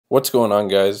What's going on,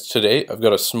 guys? Today I've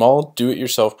got a small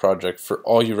do-it-yourself project for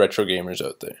all you retro gamers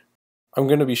out there. I'm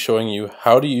going to be showing you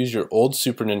how to use your old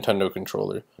Super Nintendo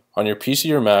controller on your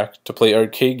PC or Mac to play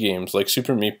arcade games like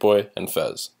Super Meat Boy and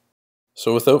Fez.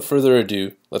 So without further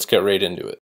ado, let's get right into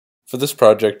it. For this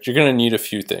project, you're going to need a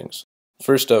few things.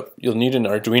 First up, you'll need an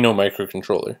Arduino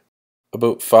microcontroller,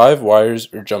 about 5 wires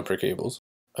or jumper cables,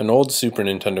 an old Super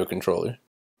Nintendo controller,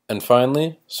 and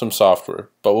finally, some software,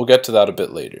 but we'll get to that a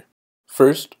bit later.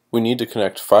 First, we need to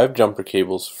connect 5 jumper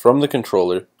cables from the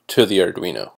controller to the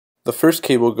Arduino. The first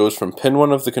cable goes from pin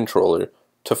 1 of the controller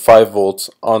to 5 volts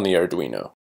on the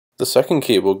Arduino. The second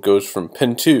cable goes from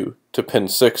pin 2 to pin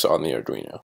 6 on the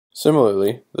Arduino.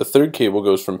 Similarly, the third cable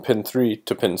goes from pin 3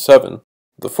 to pin 7,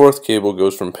 the fourth cable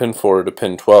goes from pin 4 to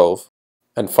pin 12,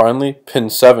 and finally pin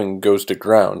 7 goes to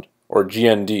ground, or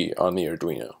GND, on the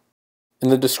Arduino. In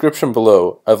the description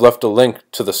below, I've left a link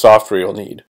to the software you'll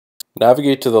need.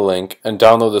 Navigate to the link and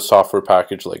download the software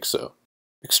package like so.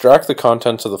 Extract the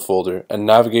contents of the folder and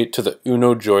navigate to the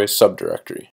UNOJOY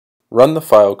subdirectory. Run the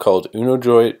file called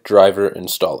UNOJOY driver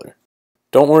installer.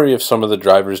 Don't worry if some of the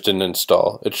drivers didn't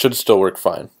install, it should still work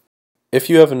fine. If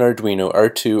you have an Arduino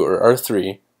R2 or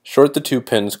R3, short the 2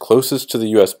 pins closest to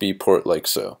the USB port like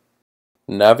so.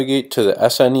 Navigate to the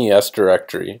SNES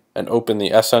directory and open the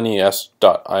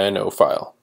snes.ino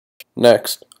file.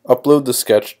 Next, upload the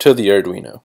sketch to the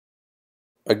Arduino.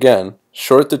 Again,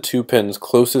 short the 2 pins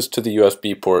closest to the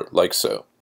USB port like so.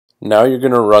 Now you're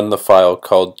going to run the file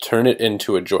called Turn It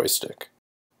Into a Joystick.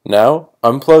 Now,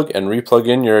 unplug and replug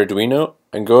in your Arduino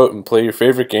and go out and play your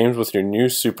favorite games with your new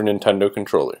Super Nintendo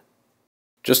controller.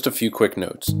 Just a few quick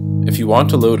notes. If you want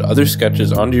to load other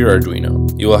sketches onto your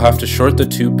Arduino, you will have to short the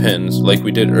 2 pins like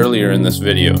we did earlier in this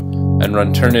video and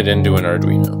run Turn It Into an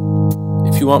Arduino.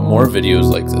 If you want more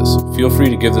videos like this, feel free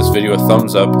to give this video a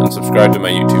thumbs up and subscribe to my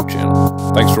YouTube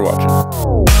channel. Thanks for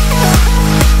watching.